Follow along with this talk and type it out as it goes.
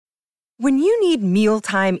When you need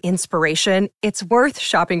mealtime inspiration, it's worth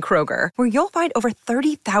shopping Kroger, where you'll find over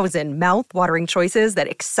 30,000 mouth-watering choices that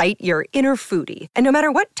excite your inner foodie. And no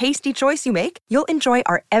matter what tasty choice you make, you'll enjoy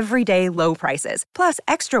our everyday low prices, plus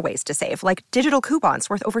extra ways to save, like digital coupons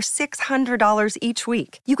worth over $600 each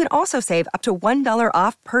week. You can also save up to $1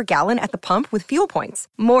 off per gallon at the pump with fuel points.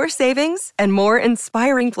 More savings and more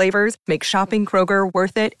inspiring flavors make shopping Kroger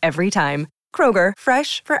worth it every time. Kroger,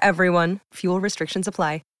 fresh for everyone. Fuel restrictions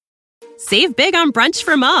apply. Save big on brunch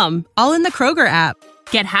for mom, all in the Kroger app.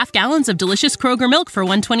 Get half gallons of delicious Kroger milk for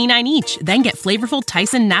 $1.29 each. Then get flavorful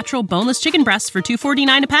Tyson natural boneless chicken breasts for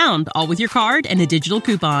 $2.49 a pound, all with your card and a digital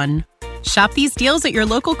coupon. Shop these deals at your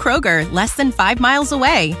local Kroger, less than 5 miles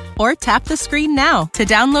away. Or tap the screen now to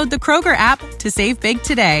download the Kroger app to save big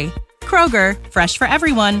today. Kroger, fresh for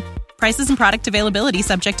everyone. Prices and product availability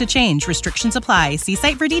subject to change. Restrictions apply. See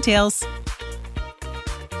site for details.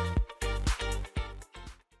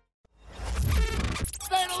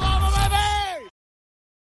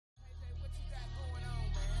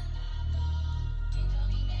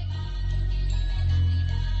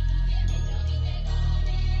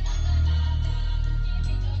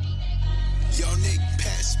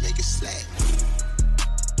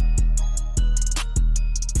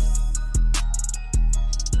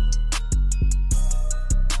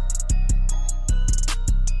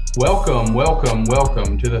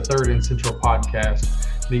 Welcome to the Third and Central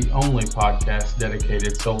Podcast, the only podcast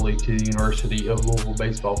dedicated solely to the University of Louisville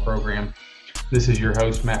baseball program. This is your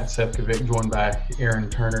host, Matt Sefcovic, joined by Aaron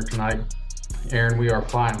Turner tonight. Aaron, we are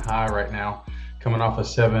flying high right now, coming off a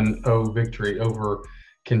 7-0 victory over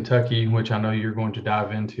Kentucky, which I know you're going to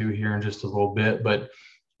dive into here in just a little bit, but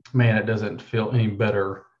man, it doesn't feel any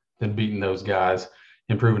better than beating those guys,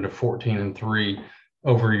 improving to 14-3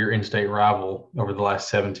 over your in-state rival over the last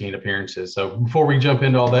 17 appearances. So before we jump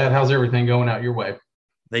into all that, how's everything going out your way? I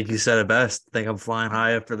think you said it best. I think I'm flying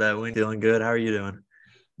high after that win. Feeling good. How are you doing?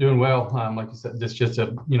 Doing well. Like you said, this is just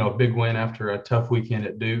a big win after a tough weekend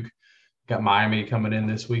at Duke. Got Miami coming in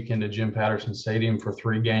this weekend to Jim Patterson Stadium for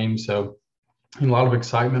 3 games. So a lot of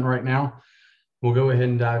excitement right now. We'll go ahead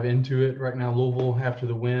and dive into it. Right now, Louisville, after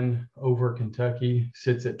the win over Kentucky,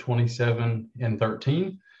 sits at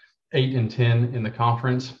 27-13. 8-10 in the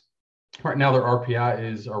conference. Right now, their RPI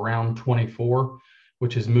is around 24,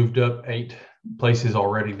 which has moved up 8 places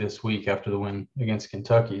already this week after the win against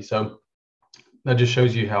Kentucky. So that just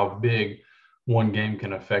shows you how big one game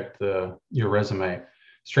can affect your resume.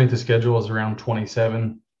 Strength of schedule is around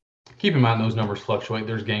 27. Keep in mind those numbers fluctuate.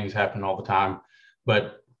 There's games happening all the time,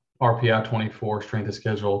 but RPI 24, strength of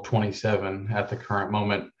schedule 27 at the current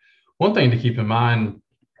moment. One thing to keep in mind,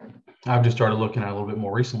 I've just started looking at a little bit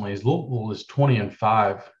more recently, is Louisville is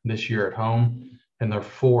 20-5 this year at home, and they're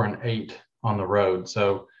 4-8 on the road.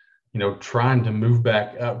 So, trying to move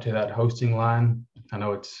back up to that hosting line, I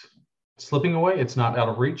know it's slipping away. It's not out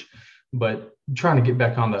of reach, but trying to get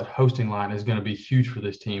back on that hosting line is going to be huge for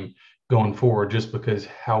this team going forward, just because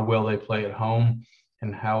how well they play at home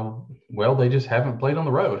and how well they just haven't played on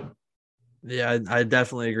the road. Yeah, I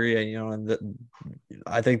definitely agree.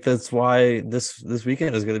 I think that's why this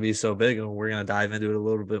weekend is going to be so big, and we're going to dive into it a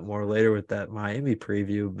little bit more later with that Miami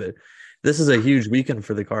preview. But this is a huge weekend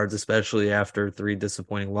for the Cards, especially after 3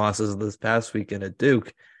 disappointing losses this past weekend at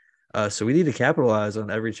Duke. So we need to capitalize on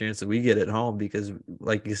every chance that we get at home because,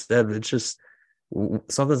 like you said, it's just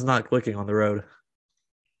something's not clicking on the road.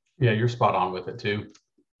 Yeah, you're spot on with it too.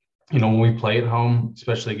 When we play at home,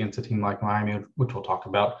 especially against a team like Miami, which we'll talk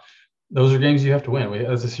about, those are games you have to win.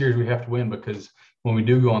 As a series, we have to win because when we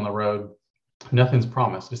do go on the road, nothing's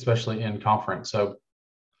promised, especially in conference. So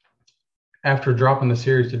after dropping the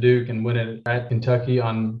series to Duke and winning at Kentucky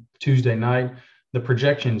on Tuesday night, the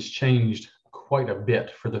projections changed quite a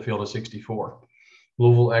bit for the field of 64.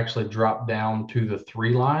 Louisville actually dropped down to the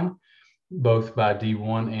 3 line, both by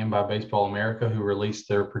D1 and by Baseball America, who released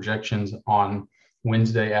their projections on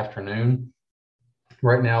Wednesday afternoon.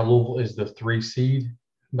 Right now, Louisville is the 3 seed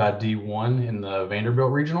by D1 in the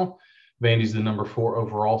Vanderbilt Regional. Vandy's the number 4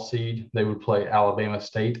 overall seed. They would play Alabama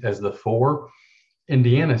State as the 4.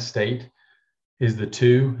 Indiana State is the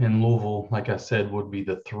 2, and Louisville, like I said, would be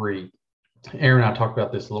the 3. Aaron and I talked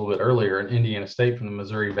about this a little bit earlier. And Indiana State from the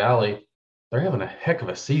Missouri Valley, they're having a heck of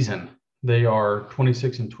a season. They are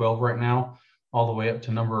 26-12 right now, all the way up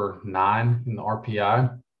to number 9 in the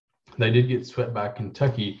RPI. They did get swept by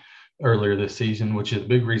Kentucky earlier this season, which is a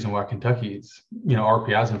big reason why Kentucky's,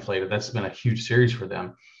 RPI is inflated. That's been a huge series for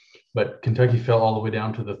them. But Kentucky fell all the way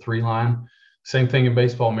down to the 3 line. Same thing in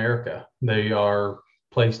Baseball America. They are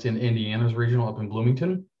placed in Indiana's regional up in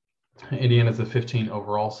Bloomington. Indiana's the 15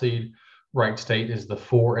 overall seed. Wright State is the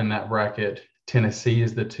 4 in that bracket. Tennessee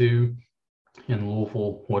is the 2. and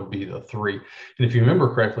Louisville would be the 3. And if you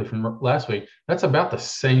remember correctly from last week, that's about the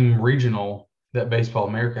same regional that Baseball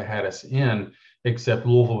America had us in, except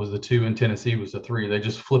Louisville was the 2 and Tennessee was the 3. They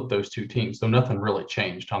just flipped those two teams. So nothing really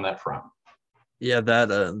changed on that front. Yeah,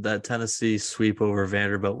 that Tennessee sweep over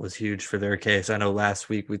Vanderbilt was huge for their case. I know last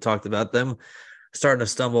week we talked about them starting to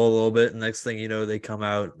stumble a little bit. And next thing you know, they come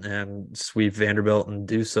out and sweep Vanderbilt and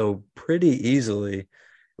do so pretty easily,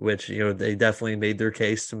 which, they definitely made their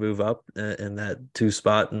case to move up in that 2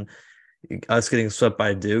 spot. And us getting swept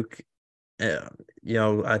by Duke,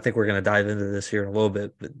 I think we're going to dive into this here in a little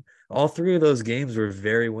bit, but all 3 of those games were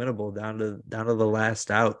very winnable down to the last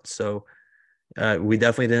out. So we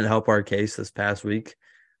definitely didn't help our case this past week,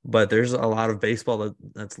 but there's a lot of baseball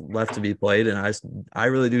that's left to be played. And I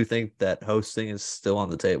really do think that hosting is still on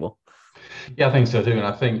the table. Yeah, I think so too. And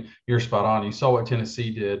I think you're spot on. You saw what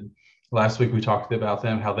Tennessee did last week. We talked about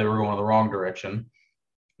them, how they were going the wrong direction.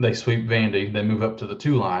 They sweep Vandy. They move up to the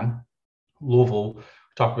 2 line. Louisville,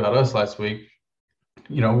 talked about us last week,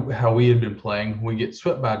 how we had been playing. We get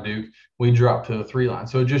swept by Duke. We drop to the 3 line.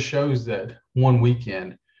 So it just shows that one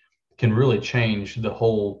weekend can really change the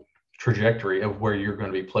whole trajectory of where you're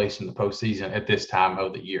going to be placed in the postseason at this time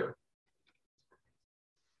of the year.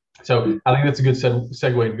 So I think that's a good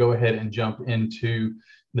segue to go ahead and jump into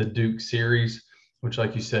the Duke series, which,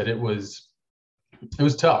 like you said, it was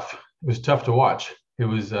tough. It was tough to watch. It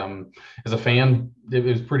was, as a fan, it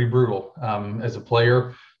was pretty brutal. As a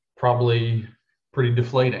player, probably pretty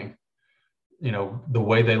deflating. The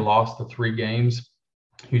way they lost the 3 games.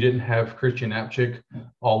 You didn't have Christian Apchik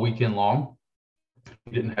all weekend long.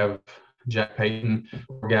 You didn't have Jack Payton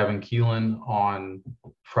or Gavin Keelan on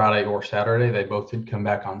Friday or Saturday. They both did come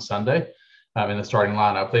back on Sunday in the starting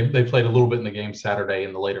lineup. They played a little bit in the game Saturday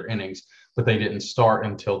in the later innings, but they didn't start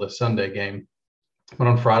until the Sunday game. But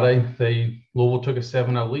on Friday, Louisville took a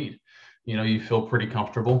 7-0 lead. You feel pretty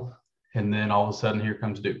comfortable. And then all of a sudden, here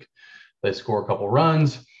comes Duke. They score a couple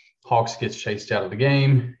runs. Hawks gets chased out of the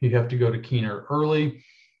game. You have to go to Keener early.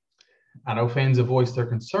 I know fans have voiced their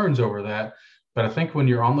concerns over that, but I think when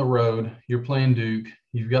you're on the road, you're playing Duke,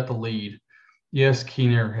 you've got the lead. Yes,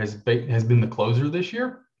 Keener has been the closer this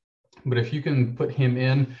year, but if you can put him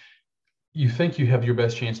in, you think you have your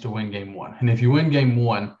best chance to win game 1. And if you win game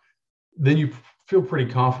 1, then you feel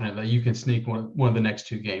pretty confident that you can sneak one of the next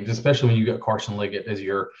 2 games, especially when you got Carson Liggett as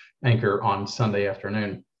your anchor on Sunday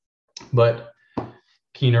afternoon. But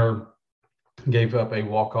Keener gave up a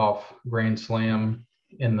walk-off grand slam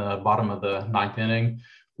in the bottom of the 9th inning.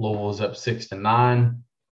 Louisville was up 6-9,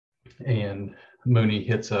 and Mooney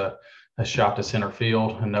hits a shot to center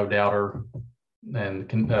field, a no-doubter,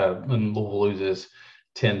 and Louisville loses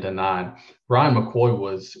 10-9. Ryan McCoy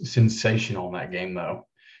was sensational in that game, though.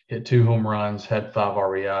 Hit 2 home runs, had 5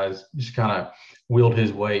 RBIs, just kind of wheeled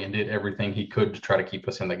his way and did everything he could to try to keep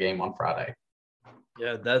us in the game on Friday.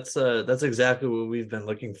 Yeah, that's exactly what we've been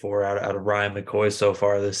looking for out of Ryan McCoy so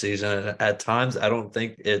far this season. And at times, I don't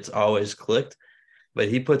think it's always clicked, but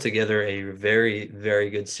he put together a very, very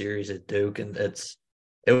good series at Duke, and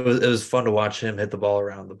it was fun to watch him hit the ball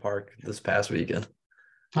around the park this past weekend.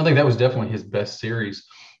 I think that was definitely his best series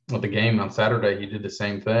of the game. On Saturday, he did the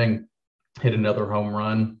same thing, hit another home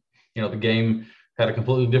run. The game had a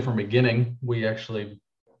completely different beginning. We actually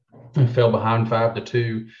fell behind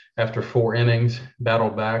 5-2 after 4 innings,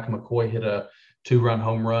 battled back. McCoy hit a 2-run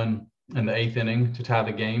home run in the 8th inning to tie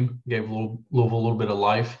the game, gave Louisville a little bit of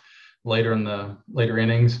life later in the later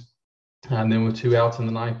innings. And then with 2 outs in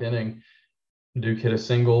the 9th inning, Duke hit a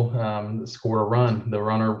single that scored a run, the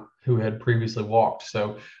runner who had previously walked.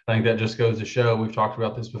 So I think that just goes to show, we've talked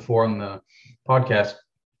about this before on the podcast,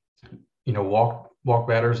 walk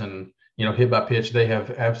batters and, hit by pitch, they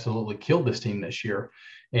have absolutely killed this team this year.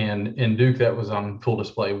 And in Duke, that was on full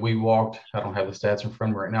display. We walked, I don't have the stats in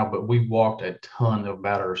front of me right now, but we walked a ton of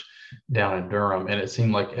batters down in Durham. And it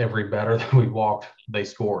seemed like every batter that we walked, they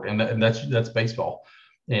scored. And that's baseball.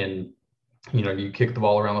 And, you kick the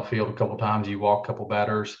ball around the field a couple times, you walk a couple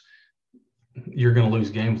batters, you're going to lose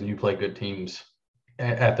games when you play good teams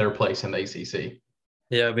at their place in the ACC.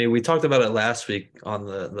 Yeah, I mean, we talked about it last week on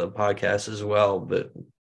the podcast as well, but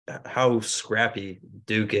how scrappy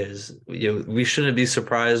Duke is. We shouldn't be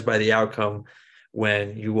surprised by the outcome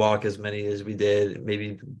when you walk as many as we did,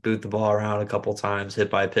 maybe boot the ball around a couple times, hit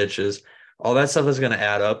by pitches. All that stuff is going to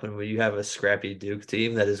add up, and when you have a scrappy Duke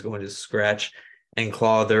team that is going to scratch and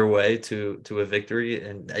claw their way to a victory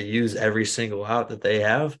and use every single out that they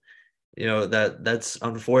have, that's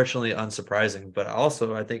unfortunately unsurprising. But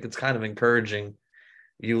also, I think it's kind of encouraging.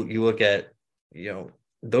 You look at,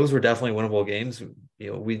 those were definitely winnable games.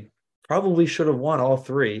 We probably should have won all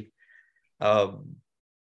 3.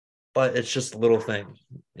 but it's just little things.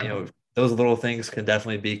 Those little things can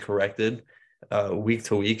definitely be corrected week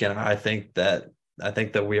to week, and I think that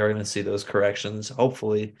we are going to see those corrections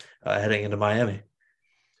hopefully heading into Miami.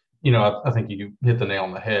 I think you hit the nail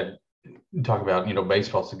on the head. You talk about,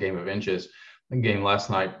 baseball's a game of inches. The game last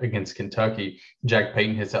night against Kentucky, Jack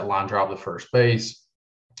Payton hits that line drive to first base.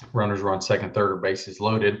 Runners run second, third, or bases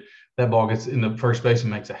loaded. That ball gets in the first base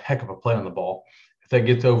and makes a heck of a play on the ball. If that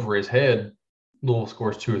gets over his head, Louisville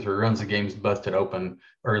scores 2 or 3 runs. The game's busted open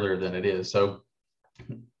earlier than it is. So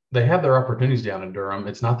they have their opportunities down in Durham.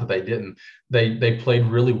 It's not that they didn't. They played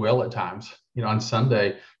really well at times. On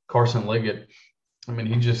Sunday, Carson Liggett,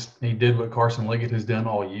 he did what Carson Liggett has done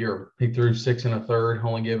all year. He threw 6 1/3,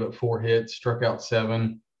 only gave up 4 hits, struck out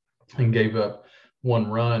 7, and gave up 1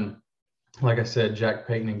 run. Like I said, Jack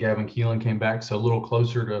Payton and Gavin Keelan came back, so a little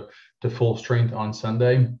closer to full strength on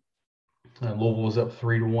Sunday. Louisville was up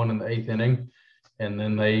 3-1 in the 8th inning, and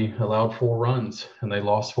then they allowed 4 runs, and they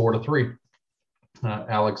lost 4-3.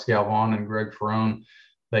 Alex Galvan and Greg Ferrone,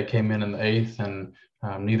 they came in the 8th, and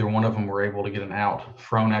neither one of them were able to get an out.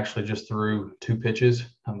 Ferrone actually just threw 2 pitches.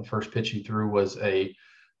 The first pitch he threw was a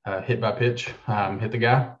hit by pitch, hit the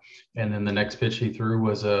guy. And then the next pitch he threw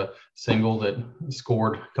was a single that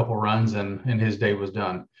scored a couple runs, and his day was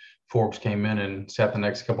done. Forbes came in and sat the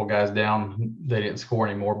next couple guys down. They didn't score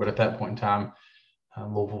anymore, but at that point in time,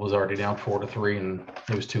 Louisville was already down 4-3, and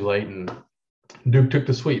it was too late, and Duke took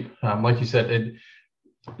the sweep. Like you said,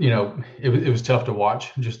 it was tough to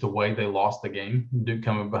watch, just the way they lost the game. Duke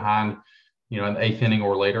coming behind, in the 8th inning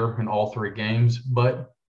or later in all 3 games,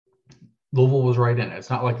 but Louisville was right in it. It's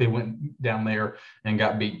not like they went down there and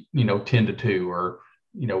got beat, 10-2 or,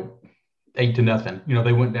 8-0.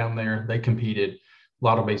 They went down there, they competed. A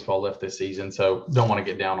lot of baseball left this season, so don't want to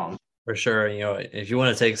get down on them. For sure. If you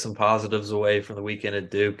want to take some positives away from the weekend at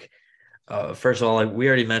Duke, first of all, we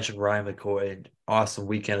already mentioned Ryan McCoy, awesome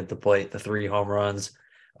weekend at the plate, the 3 home runs.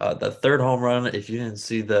 The 3rd home run, if you didn't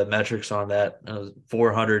see the metrics on that, it was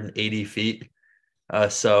 480 feet.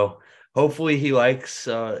 So hopefully he likes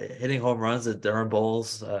hitting home runs at Durham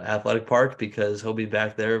Bulls Athletic Park, because he'll be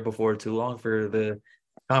back there before too long for the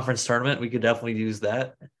conference tournament. We could definitely use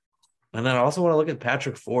that. And then I also want to look at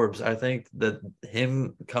Patrick Forbes. I think that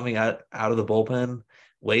him coming out of the bullpen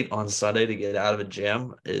late on Sunday to get out of a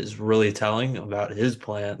jam is really telling about his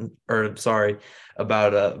plan,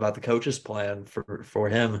 about the coach's plan for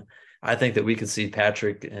him. I think that we could see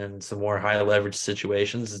Patrick in some more high leverage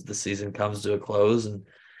situations as the season comes to a close,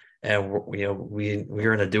 and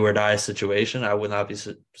we're in a do or die situation. I would not be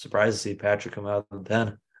surprised to see Patrick come out of the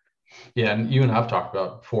pen. Yeah, and you and I've talked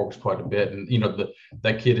about Forbes quite a bit, and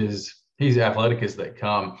that kid he's athletic as they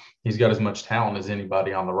come. He's got as much talent as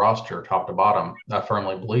anybody on the roster, top to bottom. I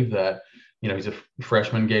firmly believe that. He's a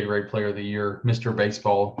freshman Gatorade Player of the Year, Mr.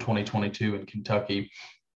 Baseball 2022 in Kentucky.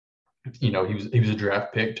 He was a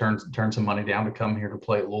draft pick, turned some money down to come here to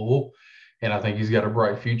play at Louisville, and I think he's got a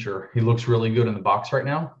bright future. He looks really good in the box right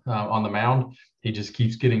now on the mound. He just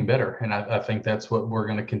keeps getting better, and I think that's what we're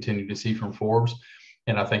going to continue to see from Forbes.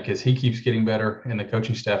 And I think as he keeps getting better and the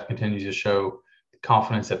coaching staff continues to show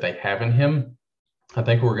confidence that they have in him, I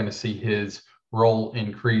think we're going to see his role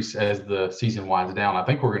increase as the season winds down. I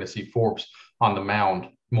think we're going to see Forbes on the mound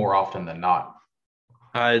more often than not.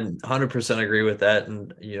 I 100% agree with that.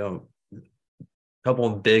 And, a couple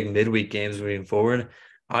of big midweek games moving forward,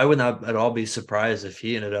 I would not at all be surprised if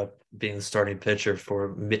he ended up being the starting pitcher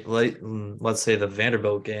for let's say the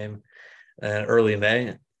Vanderbilt game in early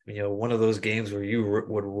May. One of those games where you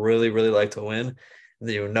would really, really like to win.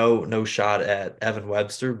 No shot at Evan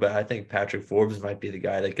Webster, but I think Patrick Forbes might be the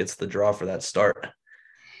guy that gets the draw for that start.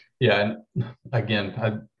 Yeah, and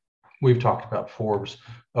again, we've talked about Forbes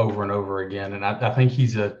over and over again, and I think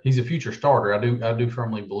he's a future starter. I do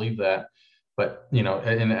firmly believe that. But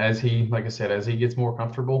and as he, like I said, as he gets more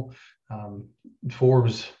comfortable,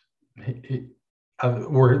 Forbes,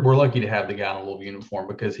 we're lucky to have the guy in a little uniform,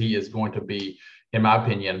 because he is going to be, in my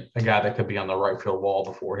opinion, a guy that could be on the right field wall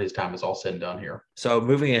before his time is all said and done here. So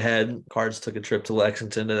moving ahead, Cards took a trip to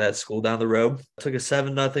Lexington to that school down the road. Took a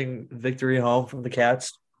 7-0 victory home from the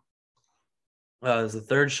Cats. It was the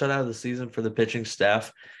 3rd shutout of the season for the pitching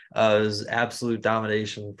staff. It was absolute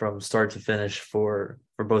domination from start to finish for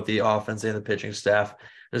both the offense and the pitching staff.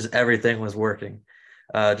 Just everything was working.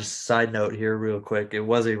 Just a side note here real quick. It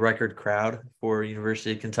was a record crowd for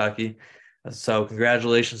University of Kentucky. So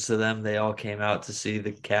congratulations to them. They all came out to see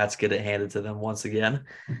the Cats get it handed to them once again.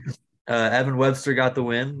 Evan Webster got the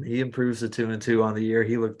win. He improves to 2-2 on the year.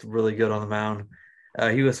 He looked really good on the mound.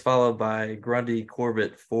 He was followed by Grundy,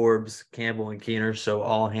 Corbett, Forbes, Campbell, and Keener. So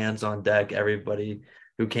all hands on deck. Everybody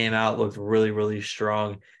who came out looked really, really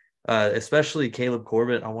strong. especially Caleb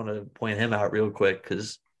Corbett. I want to point him out real quick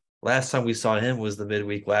because last time we saw him was the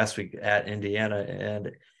midweek last week at Indiana, and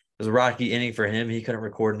it was a rocky inning for him. He couldn't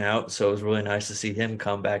record an out, so it was really nice to see him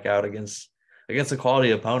come back out against a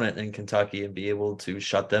quality opponent in Kentucky and be able to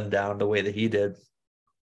shut them down the way that he did.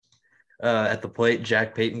 At the plate,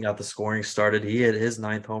 Jack Payton got the scoring started. He hit his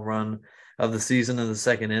 9th home run of the season in the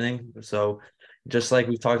 2nd inning. So just like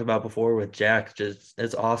we've talked about before with Jack, just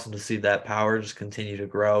it's awesome to see that power just continue to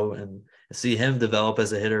grow and see him develop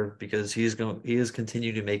as a hitter because he is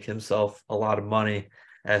continuing to make himself a lot of money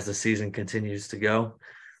as the season continues to go.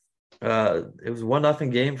 It was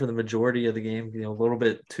 1-0 game for the majority of the game, a little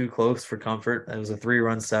bit too close for comfort. It was a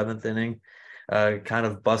 3-run 7th inning, kind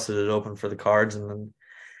of busted it open for the Cards and then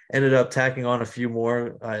ended up tacking on a few more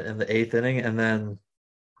in the 8th inning. And then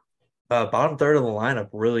bottom third of the lineup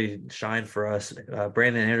really shined for us.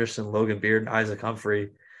 Brandon Anderson, Logan Beard, and Isaac Humphrey,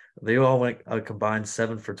 they all went a combined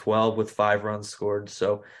 7 for 12 with 5 runs scored.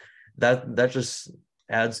 So that just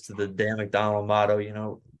adds to the Dan McDonnell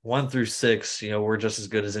motto, 1 through 6, we're just as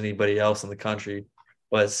good as anybody else in the country,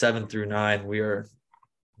 but 7 through 9, we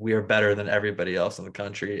are better than everybody else in the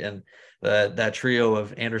country. And that trio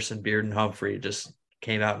of Anderson, Beard, and Humphrey just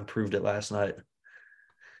came out and proved it last night.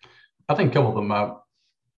 I think a couple of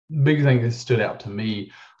them, big thing that stood out to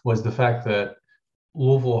me was the fact that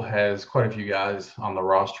Louisville has quite a few guys on the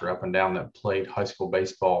roster up and down that played high school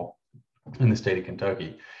baseball in the state of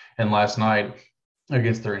Kentucky. And last night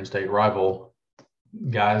against their in-state rival,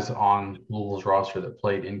 guys on Louisville's roster that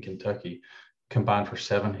played in Kentucky combined for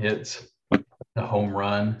 7 hits, a home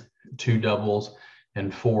run, 2 doubles,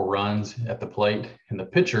 and 4 runs at the plate. And the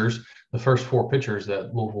pitchers, the first 4 pitchers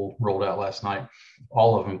that Louisville rolled out last night,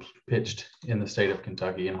 all of them pitched in the state of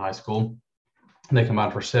Kentucky in high school. And they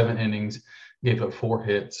combined for 7 innings, gave up 4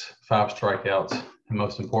 hits, 5 strikeouts, and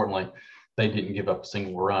most importantly, they didn't give up a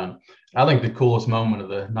single run. I think the coolest moment of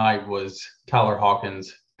the night was Tyler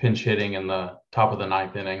Hawkins pinch hitting in the top of the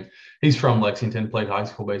 9th inning. He's from Lexington, played high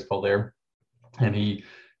school baseball there, and he's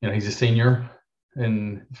a senior.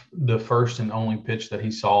 And the first and only pitch that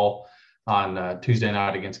he saw on Tuesday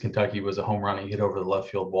night against Kentucky was a home run he hit over the left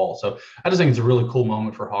field wall. So I just think it's a really cool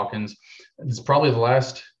moment for Hawkins. It's probably the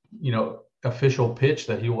last, official pitch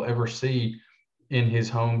that he will ever see in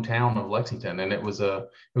his hometown of Lexington. And it was a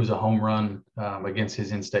home run against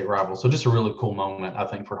his in-state rival. So just a really cool moment, I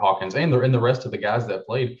think, for Hawkins and the rest of the guys that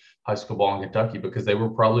played high school ball in Kentucky, because they were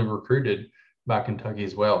probably recruited by Kentucky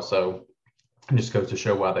as well. So it just goes to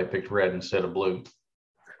show why they picked red instead of blue.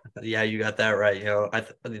 Yeah, you got that right.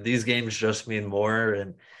 These games just mean more,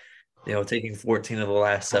 and taking 14 of the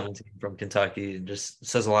last 17 from Kentucky just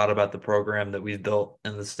says a lot about the program that we've built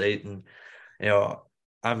in the state. And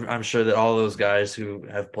I'm sure that all those guys who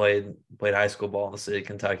have played high school ball in the state of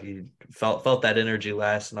Kentucky felt that energy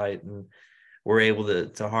last night and were able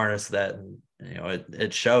to harness that. And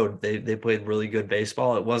it showed. They played really good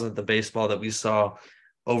baseball. It wasn't the baseball that we saw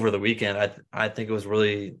over the weekend. I think it was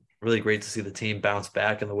really, really great to see the team bounce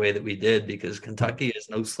back in the way that we did, because Kentucky is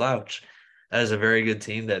no slouch. That is a very good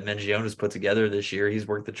team that Mengione has put together this year. He's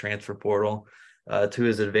worked the transfer portal to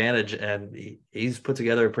his advantage, and he's put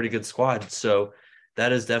together a pretty good squad. So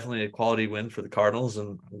that is definitely a quality win for the Cardinals,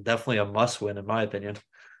 and definitely a must win in my opinion.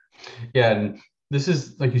 Yeah, and this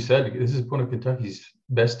is, like you said, this is one of Kentucky's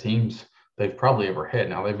best teams they've probably ever had.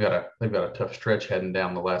 Now they've got a tough stretch heading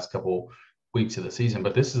down the last couple weeks of the season,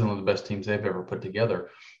 but this is one of the best teams they've ever put together.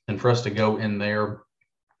 And for us to go in there,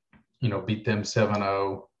 beat them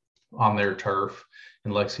 7-0 on their turf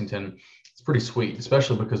in Lexington, it's pretty sweet,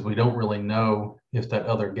 especially because we don't really know if that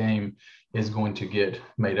other game is going to get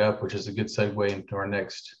made up, which is a good segue into our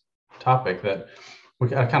next topic that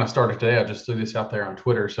I kind of started today. I just threw this out there on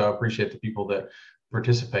Twitter, so I appreciate the people that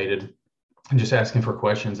participated and just asking for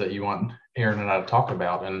questions that you want Aaron and I to talk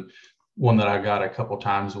about. And one that I got a couple of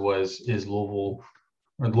times was, is Louisville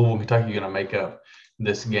Kentucky going to make up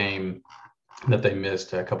this game that they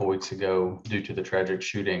missed a couple of weeks ago due to the tragic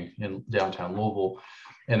shooting in downtown Louisville?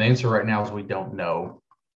 And the answer right now is we don't know.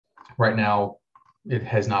 Right now, it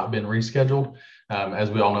has not been rescheduled.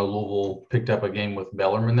 As we all know, Louisville picked up a game with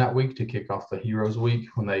Bellarmine that week to kick off the Heroes Week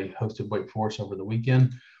when they hosted Wake Forest over the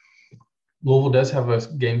weekend. Louisville does have a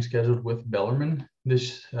game scheduled with Bellarmine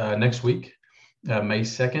this next week, May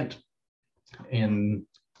 2nd. And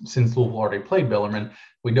since Louisville already played Bellarmine,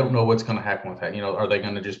 we don't know what's going to happen with that. Are they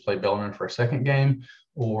going to just play Bellarmine for a second game,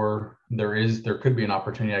 or there could be an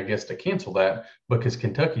opportunity, I guess, to cancel that, because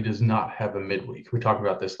Kentucky does not have a midweek. We talked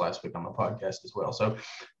about this last week on the podcast as well. So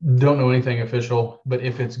don't know anything official, but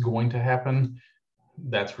if it's going to happen,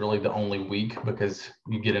 that's really the only week, because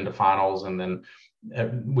you get into finals and then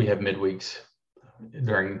we have midweeks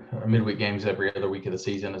during midweek games every other week of the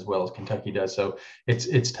season, as well as Kentucky does. So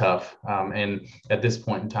it's tough. And at this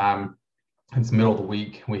point in time, it's middle of the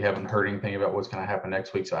week. We haven't heard anything about what's going to happen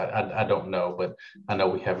next week. So I don't know, but I know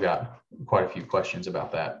we have got quite a few questions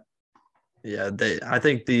about that. Yeah, I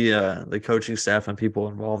think the coaching staff and people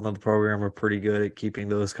involved in the program are pretty good at keeping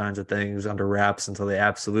those kinds of things under wraps until they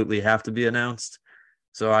absolutely have to be announced.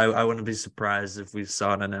 So I wouldn't be surprised if we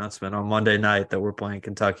saw an announcement on Monday night that we're playing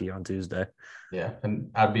Kentucky on Tuesday. Yeah, and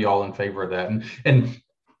I'd be all in favor of that. And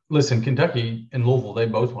listen, Kentucky and Louisville, they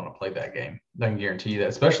both want to play that game. I can guarantee you that,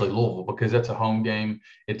 especially Louisville, because that's a home game.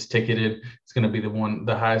 It's ticketed. It's going to be one of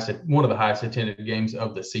the highest attended games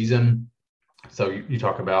of the season. So you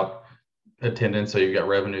talk about attendance, so you've got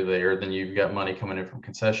revenue there, then you've got money coming in from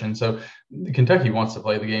concession. So Kentucky wants to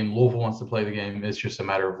play the game. Louisville wants to play the game. It's just a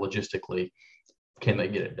matter of logistically, can they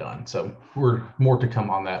get it done? So we're more to come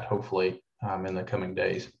on that, hopefully, in the coming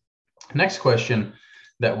days. Next question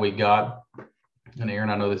that we got, and Aaron,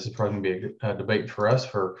 I know this is probably going to be a debate for us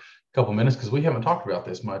for a couple minutes because we haven't talked about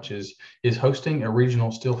this much, is hosting a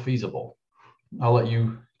regional still feasible? I'll let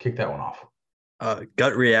you kick that one off.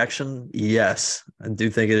 Gut reaction, yes. I do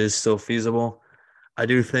think it is still feasible. I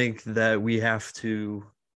do think that we have to,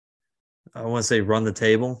 I want to say run the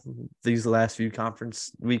table these last few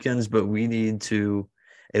conference weekends, but we need to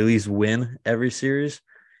at least win every series,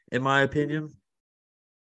 in my opinion.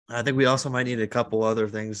 I think we also might need a couple other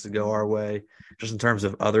things to go our way, just in terms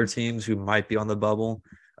of other teams who might be on the bubble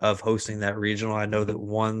of hosting that regional. I know that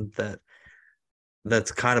one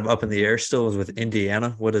that's kind of up in the air still is with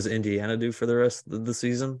Indiana. What does Indiana do for the rest of the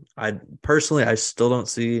season? I still don't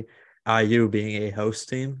see IU being a host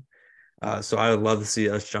team. So I would love to see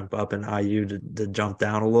us jump up and IU to jump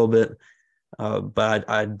down a little bit. But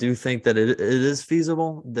I do think that it is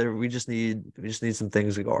feasible. We just need some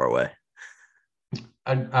things to go our way.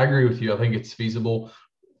 I agree with you. I think it's feasible.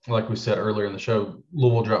 Like we said earlier in the show,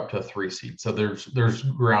 Louisville dropped to a 3 seed. So there's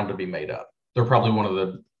ground to be made up. They're probably one of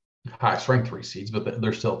the highest ranked 3 seeds, but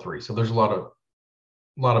they're still 3. So there's a lot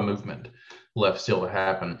of movement left still to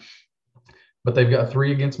happen. But they've got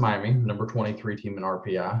 3 against Miami, number 23 team in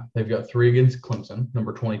RPI. They've got 3 against Clemson,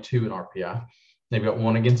 number 22 in RPI. They've got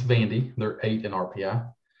 1 against Vandy, they're 8 in RPI.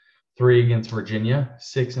 3 against Virginia,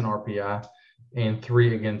 6 in RPI, and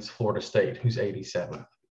 3 against Florida State, who's 87th.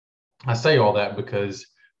 I say all that because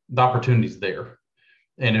the opportunity's there.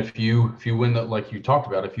 And if you win that, like you talked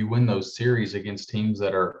about, if you win those series against teams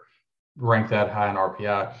that are ranked that high in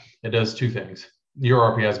RPI, it does 2 things. Your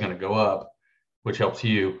RPI is going to go up, which helps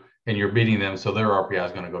you, and you're beating them, so their RPI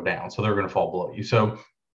is going to go down. So they're going to fall below you. So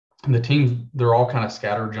the teams, they're all kind of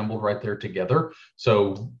scattered, jumbled right there together.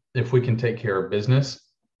 So if we can take care of business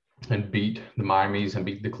and beat the Miamis and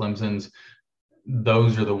beat the Clemsons,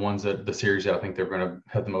 those are the ones that the series that I think they're going to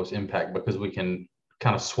have the most impact, because we can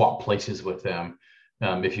kind of swap places with them,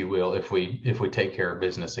 if you will, if we take care of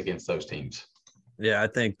business against those teams. Yeah, I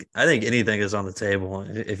think anything is on the table.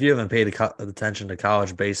 If you haven't paid attention to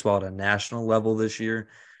college baseball at a national level this year,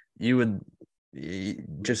 you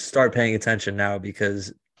just start paying attention now,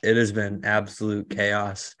 because it has been absolute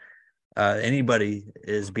chaos. Anybody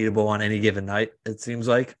is beatable on any given night. It seems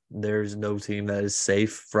like there's no team that is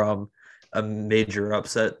safe from a major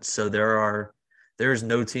upset. So there's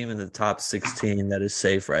no team in the top 16 that is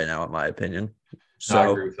safe right now, in my opinion. So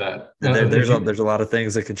I agree with that. There's a lot of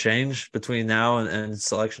things that could change between now and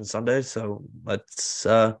Selection Sunday. So let's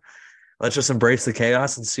just embrace the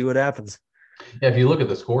chaos and see what happens. Yeah, if you look at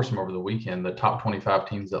the scores from over the weekend, the top 25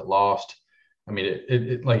 teams that lost, I mean,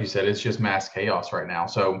 it like you said, it's just mass chaos right now.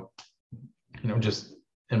 So, just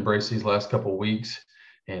embrace these last couple of weeks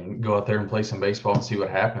and go out there and play some baseball and see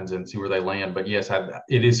what happens and see where they land. But yes,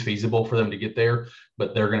 it is feasible for them to get there,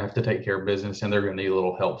 but they're going to have to take care of business, and they're going to need a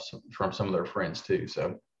little help from some of their friends too.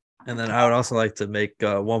 So, and then I would also like to make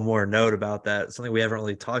one more note about that. Something we haven't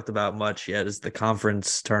really talked about much yet is the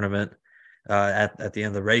conference tournament at the end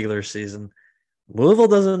of the regular season. Louisville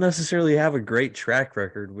doesn't necessarily have a great track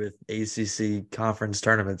record with ACC conference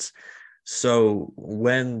tournaments. So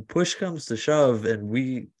when push comes to shove and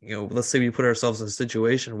we, let's say we put ourselves in a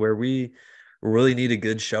situation where we really need a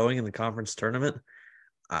good showing in the conference tournament,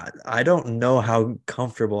 I don't know how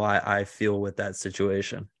comfortable I feel with that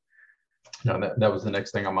situation. No, that was the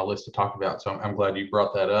next thing on my list to talk about. So I'm glad you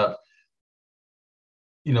brought that up.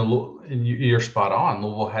 And you're spot on.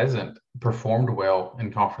 Louisville hasn't performed well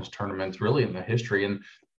in conference tournaments really in the history. And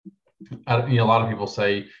a lot of people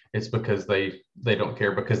say it's because they don't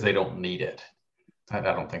care because they don't need it. I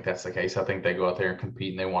don't think that's the case. I think they go out there and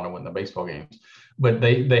compete and they want to win the baseball games. But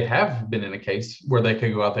they have been in a case where they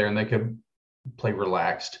could go out there and they could play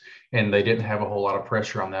relaxed, and they didn't have a whole lot of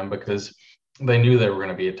pressure on them because they knew they were going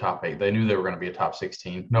to be a top 8. They knew they were going to be a top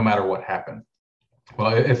 16, no matter what happened.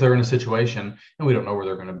 Well, if they're in a situation, and we don't know where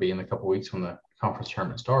they're going to be in a couple of weeks when the conference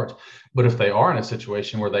tournament starts, but if they are in a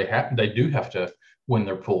situation where they do have to win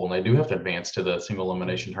their pool and they do have to advance to the single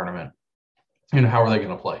elimination tournament, how are they going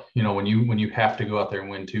to play? When you have to go out there and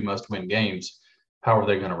win 2 must-win games, how are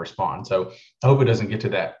they going to respond? So I hope it doesn't get to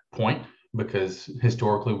that point, because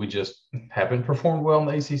historically we just haven't performed well in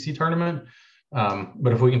the ACC tournament.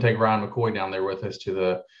 But if we can take Ryan McCoy down there with us to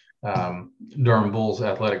the Durham Bulls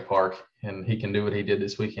Athletic Park, and he can do what he did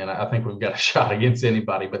this weekend, I think we've got a shot against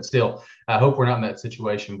anybody. But still, I hope we're not in that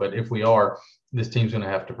situation. But if we are, this team's going to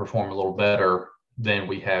have to perform a little better than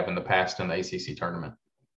we have in the past in the ACC tournament.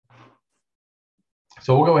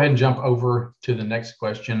 So we'll go ahead and jump over to the next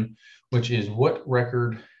question, which is, what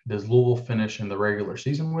record does Louisville finish in the regular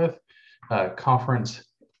season with, conference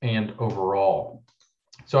and overall?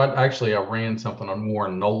 So I ran something on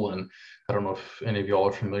Warren Nolan. I don't know if any of y'all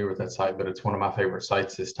are familiar with that site, but it's one of my favorite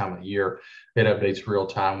sites this time of the year. It updates real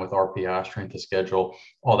time with RPI, strength of schedule,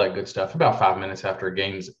 all that good stuff. About 5 minutes after a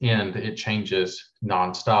game's end, it changes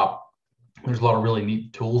nonstop. There's a lot of really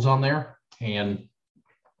neat tools on there. And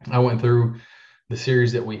I went through the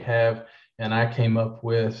series that we have, and I came up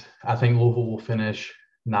with, I think Louisville will finish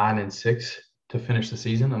 9-6 to finish the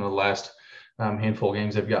season in the last handful of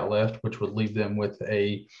games they've got left, which would leave them with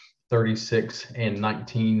a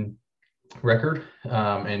 36-19 record,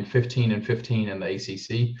 and 15-15 in the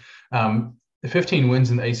ACC. 15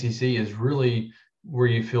 wins in the ACC is really where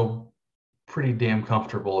you feel pretty damn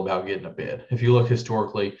comfortable about getting a bid. If you look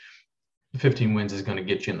historically, 15 wins is going to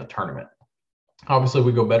get you in the tournament. Obviously,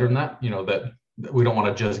 we go better than that. That we don't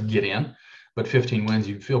want to just get in, but 15 wins,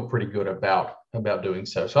 you feel pretty good about doing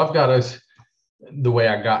so. So I've got us the way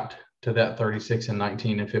I got to that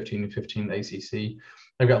 36-19 and 15-15 in the ACC.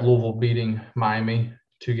 I've got Louisville beating Miami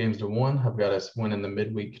 2-1. I've got us winning the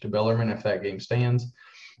midweek to Bellarmine if that game stands.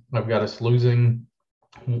 I've got us losing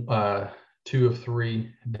 2 of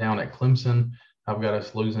 3 down at Clemson. I've got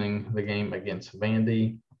us losing the game against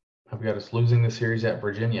Vandy. I've got us losing the series at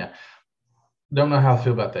Virginia. Don't know how I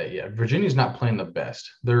feel about that yet. Virginia's not playing the best.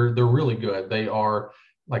 They're really good. They are,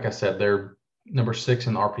 like I said, they're number 6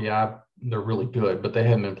 in the RPI. They're really good, but they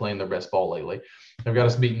haven't been playing their best ball lately. They've got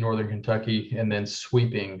us beating Northern Kentucky and then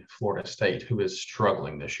sweeping Florida State, who is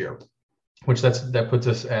struggling this year, which that puts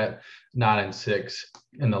us at 9-6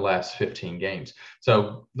 in the last 15 games.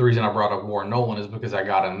 So the reason I brought up Warren Nolan is because I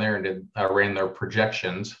got in there and I ran their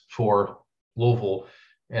projections for Louisville,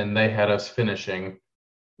 and they had us finishing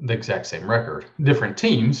the exact same record. Different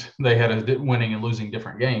teams, they had us winning and losing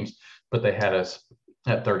different games, but they had us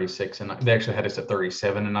at 36, and they actually had us at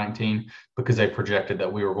 37-19 because they projected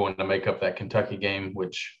that we were going to make up that Kentucky game,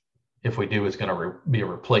 which if we do, it's going to be a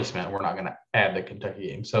replacement. We're not going to add the Kentucky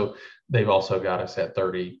game. So they've also got us at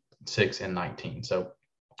 36-19. So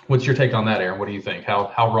what's your take on that, Aaron? What do you think?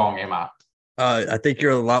 How wrong am I? I think you're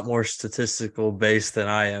a lot more statistical based than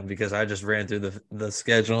I am, because I just ran through the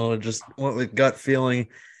schedule and just went with gut feeling.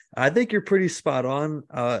 I think you're pretty spot on.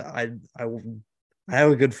 I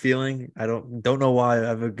have a good feeling. I don't know why. I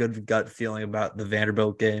have a good gut feeling about the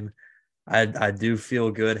Vanderbilt game. I do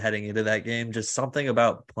feel good heading into that game. Just something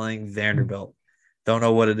about playing Vanderbilt. Don't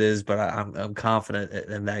know what it is, but I'm confident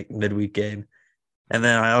in that midweek game. And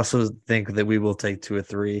then I also think that we will take 2 or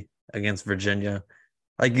 3 against Virginia.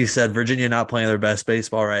 Like you said, Virginia not playing their best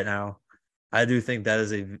baseball right now. I do think that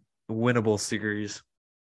is a winnable series.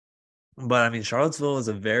 But I mean, Charlottesville is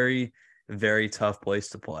a very, very tough place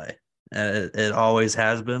to play. And it always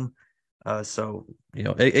has been. So,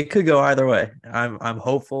 it could go either way. I'm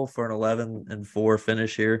hopeful for an 11-4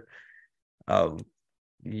 finish here.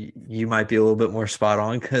 You might be a little bit more spot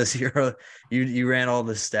on because you ran all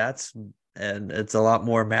the stats, and it's a lot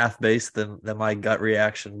more math based than my gut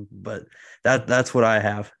reaction. But that's what I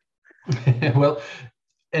have. Well,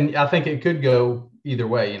 and I think it could go either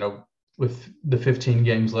way. With the 15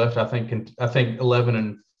 games left, I think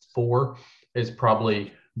 11-4 is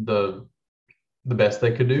probably the best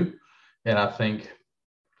they could do. And I think,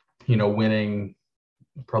 winning,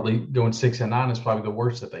 probably going 6-9 is probably the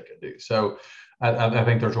worst that they could do. So I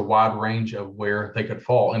think there's a wide range of where they could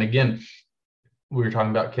fall. And again, we were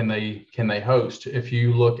talking about, can they host? If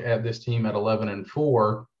you look at this team at 11-4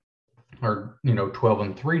 or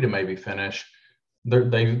 12-3 to maybe finish,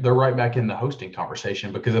 they're right back in the hosting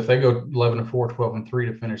conversation, because if they go 11-4, 12-3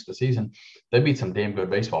 to finish the season, they beat some damn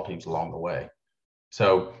good baseball teams along the way.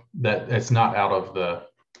 So that it's not out of the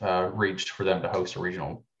reach for them to host a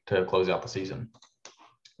regional to close out the season.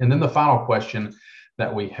 And then the final question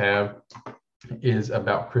that we have is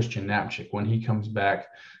about Christian Knapczyk. When he comes back,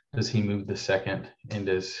 does he move the second, and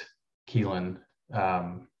does Keelan,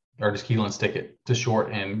 or does Keelan stick it to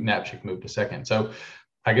short and Knapczyk move to second? So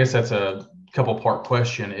I guess that's a couple part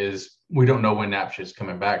question. Is we don't know when Knapczyk's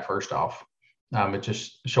coming back. First off, it's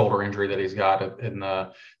just shoulder injury that he's got in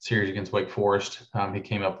the series against Wake Forest. He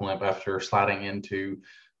came up limp after sliding into,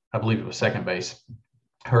 I believe it was second base,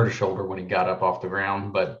 hurt his shoulder when he got up off the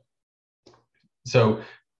ground. But so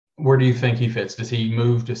where do you think he fits? Does he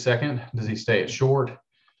move to second? Does he stay at short?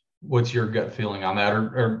 What's your gut feeling on that?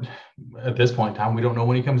 Or at this point in time, we don't know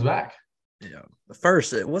when he comes back. Yeah.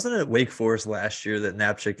 First, it wasn't at Wake Forest last year that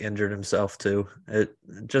Knapczyk injured himself too. It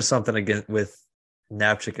just something again with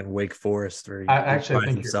Knapczyk and Wake Forest, where I actually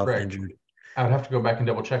think himself you're correct. injured. I would have to go back and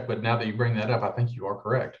double check, but now that you bring that up, I think you are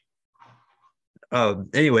correct.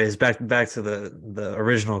 Anyways, back to the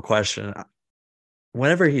original question.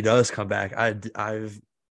 Whenever he does come back, I've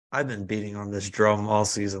been beating on this drum all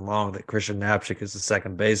season long that Christian Knapczyk is the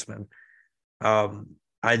second baseman.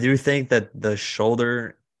 I do think that the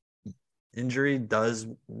shoulder injury does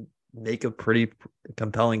make a pretty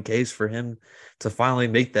compelling case for him to finally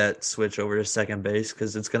make that switch over to second base,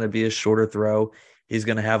 because it's going to be a shorter throw. He's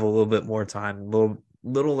going to have a little bit more time, a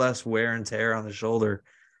little less wear and tear on the shoulder.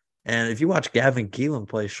 And if you watch Gavin Keelan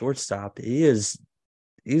play shortstop, he's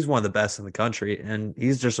one of the best in the country, and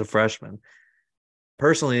he's just a freshman.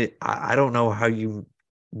 Personally, I don't know how you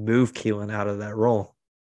move Keelan out of that role.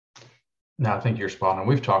 No, I think you're spot on.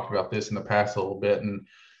 We've talked about this in the past a little bit, and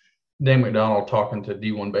Dan McDonald, talking to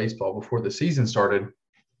D1 Baseball before the season started,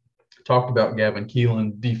 talked about Gavin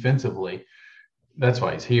Keelan defensively. That's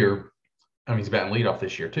why he's here. I mean, he's batting leadoff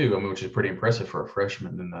this year too, which is pretty impressive for a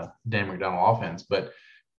freshman in the Dan McDonald offense. But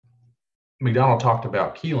McDonald talked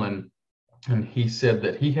about Keelan, and he said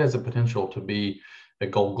that he has the potential to be a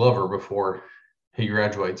Gold Glover before he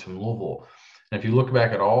graduates from Louisville. And if you look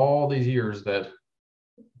back at all these years that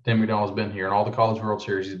Dan McDonald's been here and all the College World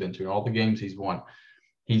Series he's been to and all the games he's won,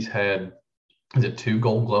 he's had, is it 2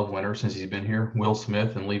 Gold Glove winners since he's been here? Will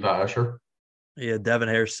Smith and Levi Usher. Yeah, Devin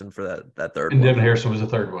Harrison for that third and one. Devin Harrison was the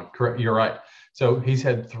third one. Correct. You're right. So he's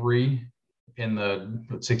had 3 in the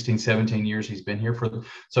 16, 17 years he's been here.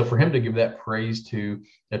 So for him to give that praise to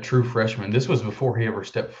a true freshman, this was before he ever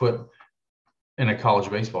stepped foot in a college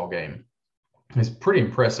baseball game, is pretty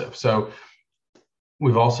impressive. So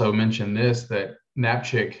we've also mentioned this, that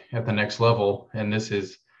Knapczyk at the next level, and this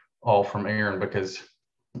is all from Aaron because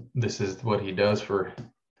this is what he does for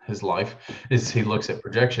his life, is he looks at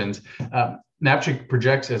projections. Knapczyk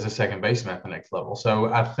projects as a second baseman at the next level.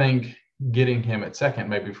 So I think getting him at second,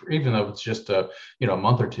 maybe even though it's just a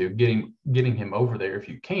month or two, getting him over there if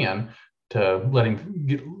you can, to let him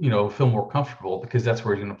get, feel more comfortable, because that's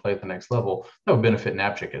where he's going to play at the next level. That would benefit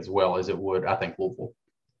Knapczyk as well as it would, I think, Louisville.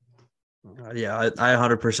 Yeah, I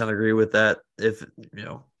 100% agree with that. If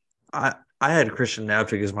I had Christian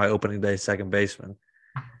Knapczyk as my opening day second baseman,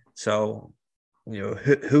 so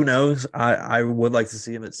who knows? I would like to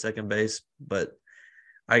see him at second base, but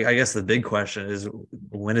I guess the big question is,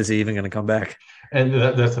 when is he even going to come back? And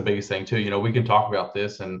that's the biggest thing too. We can talk about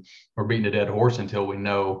this and we're beating a dead horse until we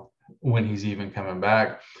know when he's even coming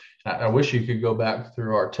back. I wish you could go back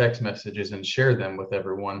through our text messages and share them with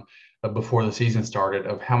everyone before the season started,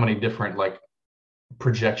 of how many different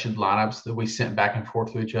projection lineups that we sent back and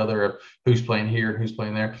forth to each other of who's playing here and who's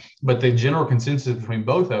playing there. But the general consensus between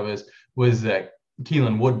both of us was that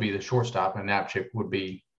Keelan would be the shortstop and Knapczyk would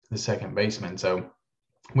be the second baseman. So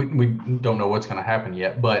we don't know what's going to happen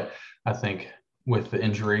yet, but I think with the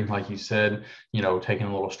injury, like you said, taking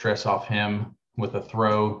a little stress off him with a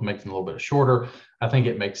throw, making it a little bit shorter, I think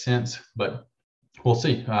it makes sense, but we'll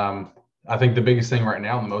see. I think the biggest thing right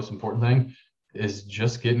now, and the most important thing, is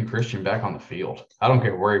just getting Christian back on the field. I don't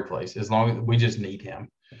care where he plays, as long as we just need him.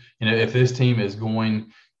 If this team is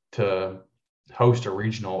going to host a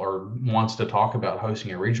regional or wants to talk about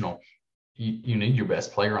hosting a regional, you need your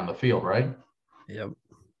best player on the field, right? Yep.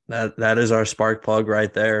 That is our spark plug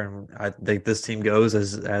right there. And I think this team goes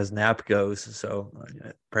as Knapp goes. So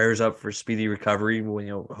prayers up for speedy recovery.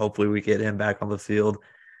 Hopefully we get him back on the field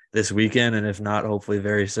this weekend, and if not, hopefully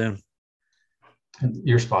very soon.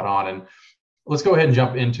 You're spot on. And let's go ahead and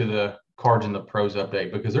jump into the Cards and the Pros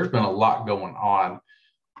update, because there's been a lot going on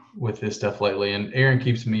with this stuff lately. And Aaron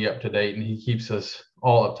keeps me up to date, and he keeps us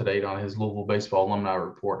all up to date on his Louisville Baseball Alumni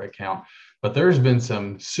Report account. But there's been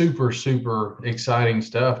some super, super exciting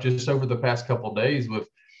stuff just over the past couple of days with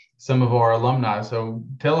some of our alumni. So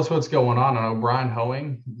tell us what's going on. I know Brian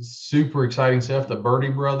Hoeing, super exciting stuff. The Birdie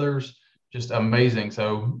brothers, just amazing.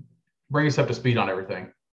 So bring us up to speed on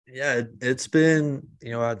everything. Yeah, it's been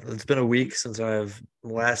a week since I've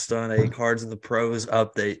last done a Cards and the Pros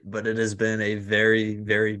update, but it has been a very,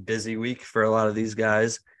 very busy week for a lot of these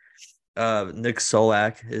guys. Nick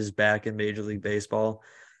Solak is back in Major League Baseball.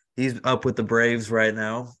 He's up with the Braves right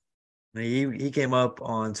now. He came up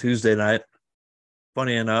on Tuesday night.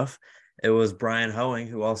 Funny enough, it was Brian Hoeing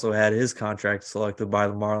who also had his contract selected by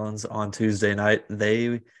the Marlins on Tuesday night.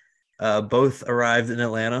 They both arrived in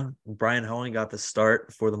Atlanta. Brian Hoeing got the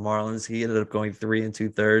start for the Marlins. He ended up going 3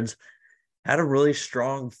 2/3, had a really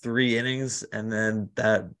strong 3 innings, and then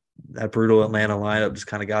that brutal Atlanta lineup just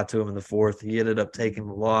kind of got to him in the fourth. He ended up taking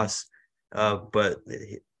the loss, but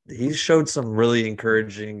he showed some really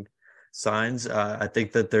encouraging signs. I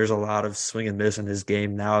think that there's a lot of swing and miss in his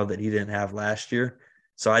game now that he didn't have last year.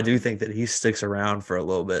 So I do think that he sticks around for a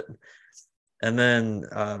little bit. And then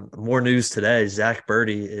more news today, Zach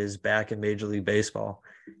Burdi is back in Major League Baseball.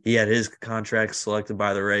 He had his contract selected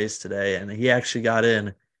by the Rays today, and he actually got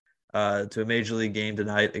in to a Major League game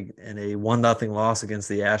tonight in a 1-0 loss against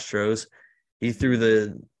the Astros. He threw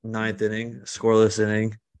the 9th inning, scoreless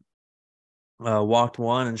inning, walked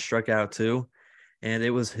 1 and struck out 2. And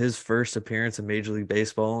it was his first appearance in Major League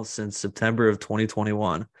Baseball since September of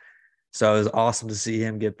 2021. So it was awesome to see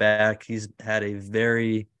him get back. He's had a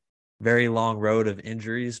very, very long road of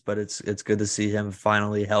injuries, but it's good to see him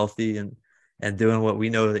finally healthy and doing what we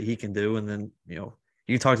know that he can do. And then,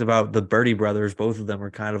 you talked about the Burdi brothers. Both of them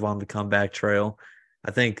are kind of on the comeback trail.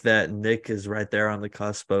 I think that Nick is right there on the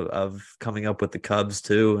cusp of coming up with the Cubs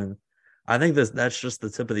too. And I think that's just the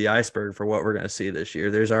tip of the iceberg for what we're going to see this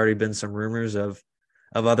year. There's already been some rumors of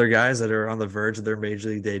other guys that are on the verge of their Major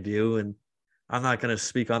League debut. And I'm not going to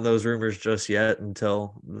speak on those rumors just yet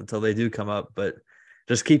until they do come up, but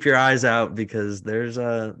just keep your eyes out because there's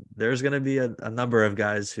going to be a number of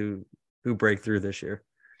guys who break through this year.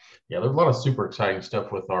 Yeah, there's a lot of super exciting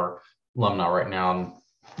stuff with our alumni right now.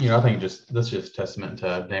 And, I think that's just testament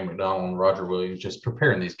to Dan McDonnell and Roger Williams just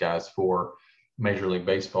preparing these guys for Major League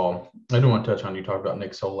Baseball. I do want to touch on, you talked about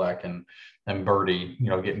Nick Solak and Burdi,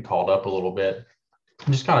 getting called up a little bit.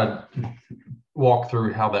 Just kind of walk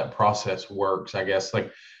through how that process works, I guess.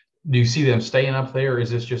 Like, do you see them staying up there? Is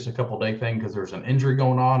this just a couple-day thing because there's an injury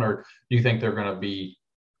going on, or do you think they're going to be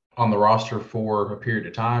on the roster for a period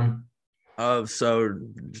of time? So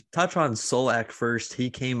touch on Solak first. He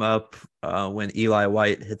came up when Eli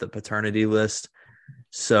White hit the paternity list.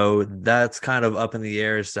 So that's kind of up in the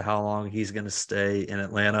air as to how long he's going to stay in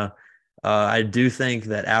Atlanta. I do think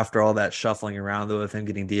that after all that shuffling around, though, with him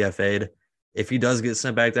getting DFA'd, if he does get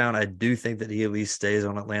sent back down, I do think that he at least stays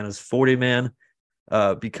on Atlanta's 40-man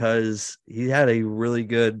because he had a really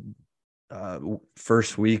good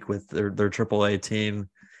first week with their AAA team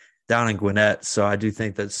down in Gwinnett. So I do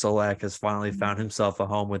think that Solak has finally found himself a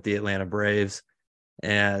home with the Atlanta Braves,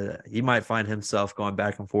 and he might find himself going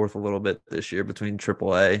back and forth a little bit this year between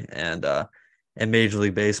AAA and Major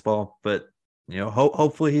League Baseball. But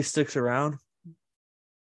hopefully he sticks around.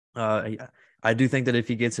 I do think that if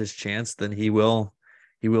he gets his chance, then he will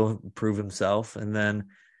prove himself. And then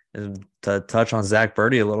to touch on Zach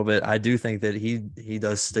Burdi a little bit, I do think that he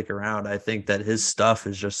does stick around. I think that his stuff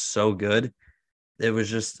is just so good. It was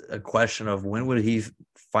just a question of when would he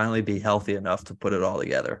finally be healthy enough to put it all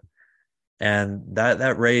together. And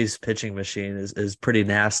that Rays pitching machine is pretty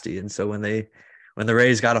nasty. And so when the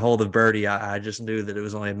Rays got a hold of Burdi, I just knew that it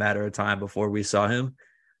was only a matter of time before we saw him.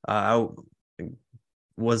 I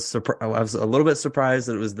was a little bit surprised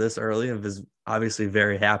that it was this early and was obviously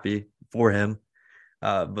very happy for him.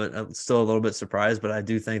 But I'm still a little bit surprised, but I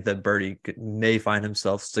do think that Burdi may find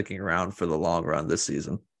himself sticking around for the long run this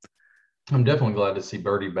season. I'm definitely glad to see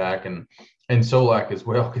Burdi back and Solak as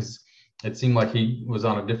well, because it seemed like he was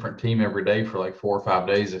on a different team every day for like 4 or 5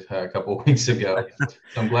 days a couple of weeks ago.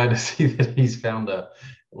 So I'm glad to see that he's found a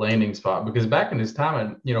landing spot, because back in his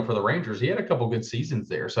time, for the Rangers, he had a couple good seasons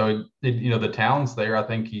there. So, the talent's there. I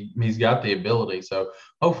think he's got the ability. So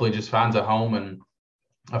hopefully just finds a home and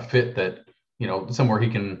a fit that, somewhere he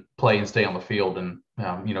can play and stay on the field and,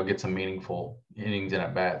 get some meaningful innings and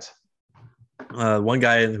at-bats. One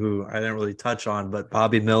guy who I didn't really touch on, but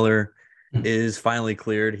Bobby Miller is finally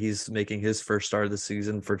cleared. He's making his first start of the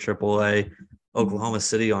season for AAA Oklahoma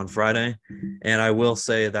City on Friday. And I will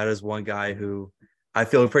say that is one guy who I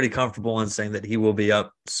feel pretty comfortable in saying that he will be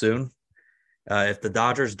up soon. If the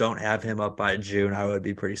Dodgers don't have him up by June, I would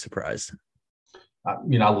be pretty surprised. I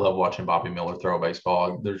love watching Bobby Miller throw a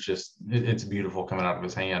baseball. It's beautiful coming out of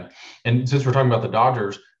his hand. And since we're talking about the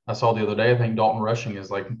Dodgers, I saw the other day, I think Dalton Rushing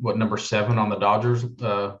is number 7 on the Dodgers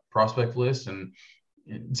prospect list. And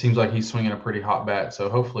it seems like he's swinging a pretty hot bat. So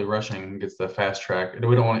hopefully Rushing gets the fast track.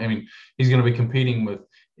 We don't want he's going to be competing with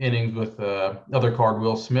innings with other card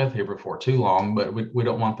Will Smith here before too long, but we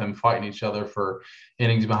don't want them fighting each other for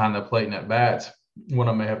innings behind the plate and at bats. one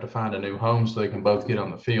of them may have to find a new home so they can both get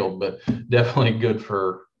on the field, but definitely good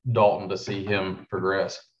for Dalton to see him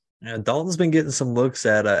progress. Yeah, Dalton's been getting some looks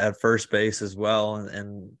at first base as well,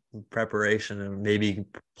 and preparation, and maybe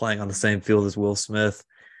playing on the same field as Will Smith.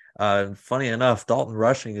 Funny enough, Dalton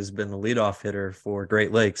Rushing has been the leadoff hitter for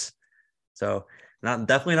Great Lakes, so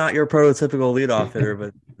definitely not your prototypical leadoff hitter,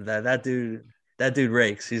 but that dude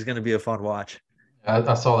rakes. He's going to be a fun watch.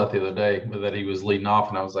 I saw that the other day that he was leading off,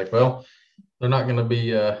 and I was like, well, they're not going to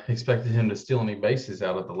be expecting him to steal any bases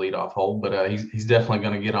out of the leadoff hole, but he's definitely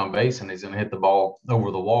going to get on base, and he's going to hit the ball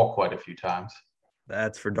over the wall quite a few times.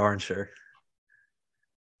 That's for darn sure.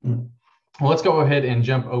 Well, let's go ahead and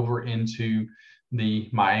jump over into the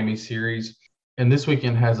Miami series. And this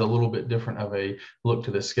weekend has a little bit different of a look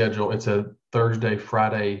to the schedule. It's a Thursday,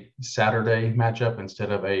 Friday, Saturday matchup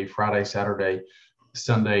instead of a Friday, Saturday,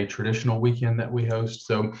 Sunday traditional weekend that we host.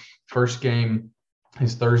 So first game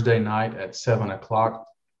is Thursday night at 7:00.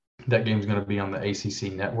 That game is going to be on the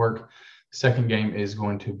ACC network. Second game is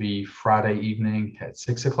going to be Friday evening at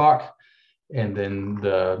 6:00. And then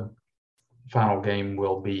the final game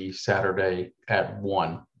will be Saturday at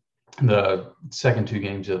 1. The second two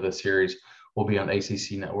games of the series will be on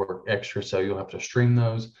ACC Network Extra, so you'll have to stream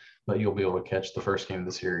those, but you'll be able to catch the first game of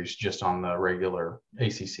the series just on the regular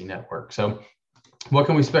ACC Network. So what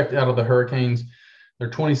can we expect out of the Hurricanes? They're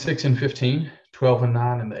 26-15,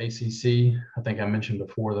 12-9 in the ACC. I think I mentioned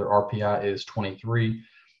before their RPI is 23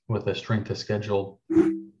 with a strength of schedule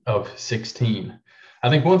of 16. I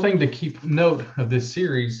think one thing to keep note of this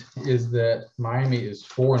series is that Miami is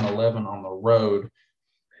 4-11 on the road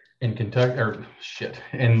in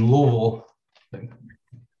in Louisville.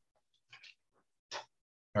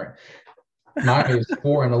 All right. Miami is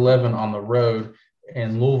 4-11 on the road,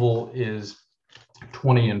 and Louisville is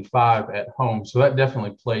 20-5 at home. So that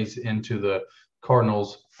definitely plays into the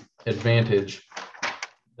Cardinals' advantage.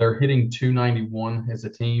 They're hitting 291 as a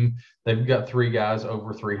team. They've got 3 guys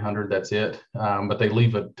over 300. That's it. But they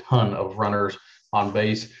leave a ton of runners on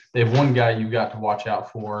base. They have one guy you've got to watch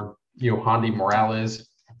out for, Yohandy Morales.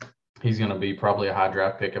 He's going to be probably a high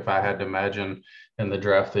draft pick if I had to imagine in the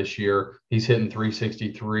draft this year. He's hitting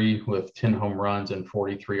 363 with 10 home runs and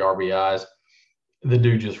 43 RBIs. The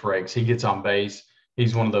dude just rakes. He gets on base.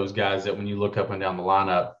 He's one of those guys that when you look up and down the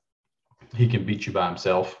lineup, he can beat you by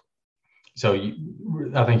himself. So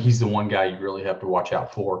I think he's the one guy you really have to watch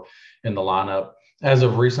out for in the lineup. As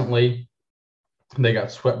of recently, they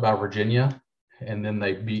got swept by Virginia, and then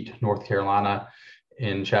they beat North Carolina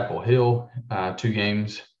in Chapel Hill, 2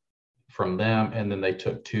 games from them, and then they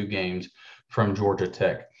took 2 games from Georgia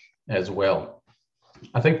Tech as well.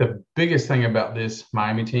 I think the biggest thing about this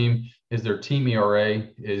Miami team is their team ERA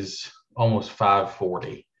is almost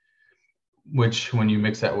 5.40, which when you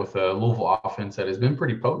mix that with a Louisville offense that has been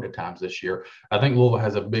pretty potent at times this year, I think Louisville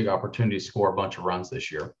has a big opportunity to score a bunch of runs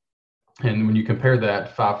this year. And when you compare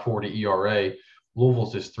that 5.40 ERA,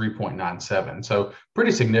 Louisville's is 3.97. So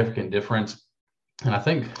pretty significant difference. And I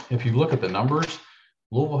think if you look at the numbers,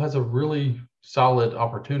 Louisville has a really solid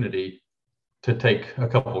opportunity to take a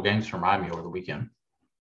couple of games from Miami over the weekend.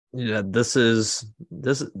 Yeah, this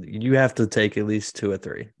you have to take at least 2 or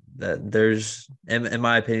 3. That there's, in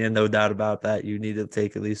my opinion, no doubt about that. You need to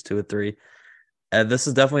take at least 2 or 3. And this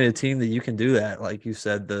is definitely a team that you can do that. Like you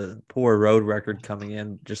said, the poor road record coming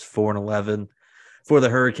in, just 4-11 for the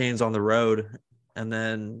Hurricanes on the road. And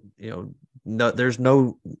then, there's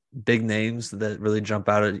no big names that really jump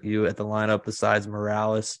out at you at the lineup besides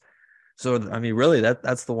Morales. So, I mean, really,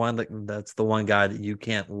 that's the one guy that you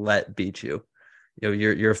can't let beat you.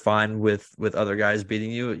 You're fine with other guys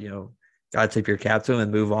beating you. Got to tip your cap to him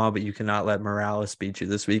and move on, but you cannot let Morales beat you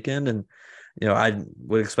this weekend. And, I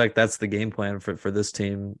would expect that's the game plan for this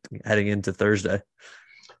team heading into Thursday.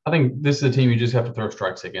 I think this is a team you just have to throw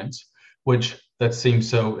strikes against, which that seems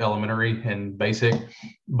so elementary and basic,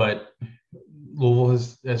 but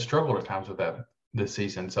Louisville has struggled at times with that this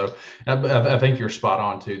season. So I think you're spot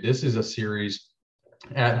on too. This is a series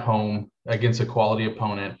at home against a quality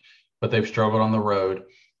opponent, but they've struggled on the road.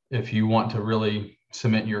 If you want to really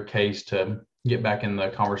cement your case to get back in the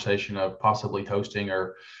conversation of possibly hosting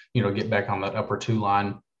or, get back on that upper 2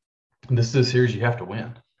 line, this is a series you have to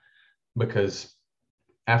win, because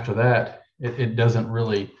after that, it doesn't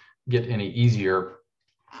really get any easier,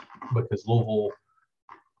 because Louisville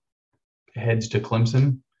heads to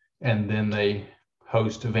Clemson, and then they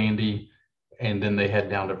host Vandy, and then they head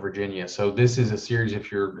down to Virginia. So this is a series,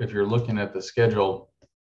 if you're looking at the schedule,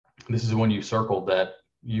 this is when you circled that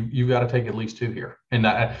you've got to take at least 2 here. And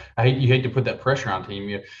I hate to put that pressure on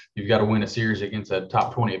team. You've got to win a series against a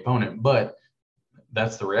top 20 opponent, but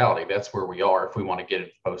that's the reality. That's where we are if we want to get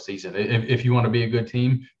into postseason. If you want to be a good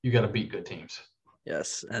team, you got to beat good teams.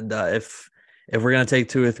 Yes, and if we're going to take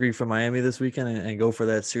 2 or 3 from Miami this weekend and go for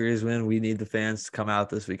that series win, we need the fans to come out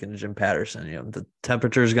this weekend to Jim Patterson. You know, the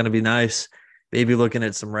temperature is going to be nice. Maybe looking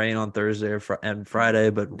at some rain on Thursday and Friday,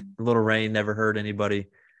 but a little rain never hurt anybody.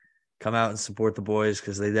 Come out and support the boys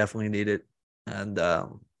because they definitely need it. And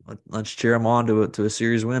let's cheer them on to a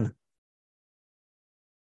series win.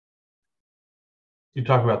 You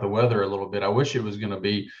talk about the weather a little bit. I wish it was going to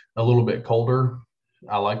be a little bit colder.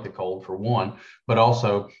 I like the cold for one, but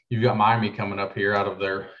also you've got Miami coming up here out of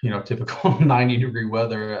their, typical 90-degree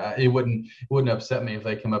weather. It wouldn't upset me if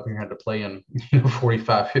they come up here and had to play in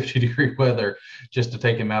 45, 50-degree weather just to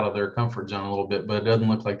take them out of their comfort zone a little bit, but it doesn't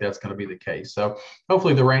look like that's going to be the case. So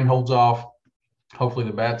hopefully the rain holds off. Hopefully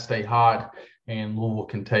the bats stay hot, and Louisville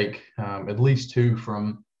can take at least 2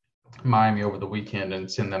 from Miami over the weekend and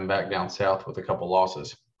send them back down south with a couple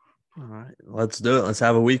losses. All right, let's do it. Let's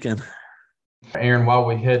have a weekend. Aaron, while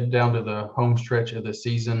we head down to the home stretch of the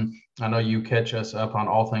season, I know you catch us up on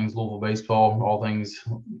all things Louisville baseball, all things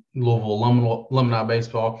Louisville alumni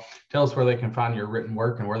baseball. Tell us where they can find your written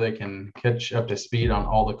work and where they can catch up to speed on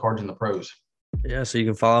all the cards in the pros. Yeah, so you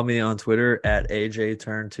can follow me on Twitter at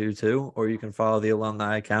AJTurn22, or you can follow the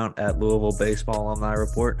alumni account at Louisville Baseball Alumni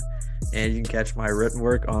Report, and you can catch my written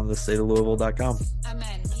work on thestateoflouisville.com.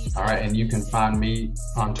 All right, and you can find me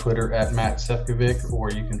on Twitter at Matt Sefcovic, or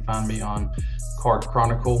you can find me on Card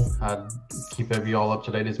Chronicle. I keep you all up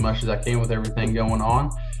to date as much as I can with everything going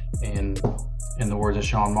on. And in the words of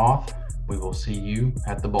Sean Moth, we will see you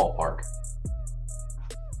at the ballpark.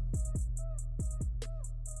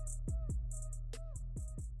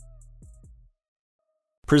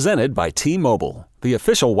 Presented by T-Mobile, the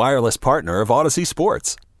official wireless partner of Odyssey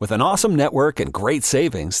Sports. With an awesome network and great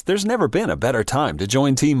savings, there's never been a better time to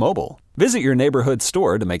join T-Mobile. Visit your neighborhood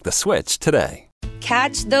store to make the switch today.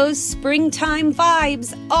 Catch those springtime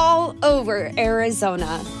vibes all over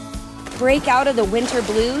Arizona. Break out of the winter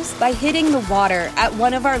blues by hitting the water at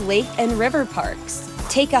one of our lake and river parks.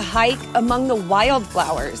 Take a hike among the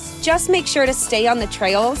wildflowers. Just make sure to stay on the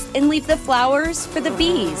trails and leave the flowers for the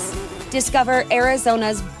bees. Discover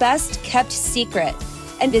Arizona's best-kept secret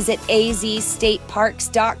and visit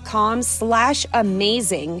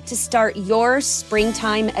azstateparks.com/amazing to start your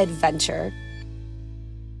springtime adventure.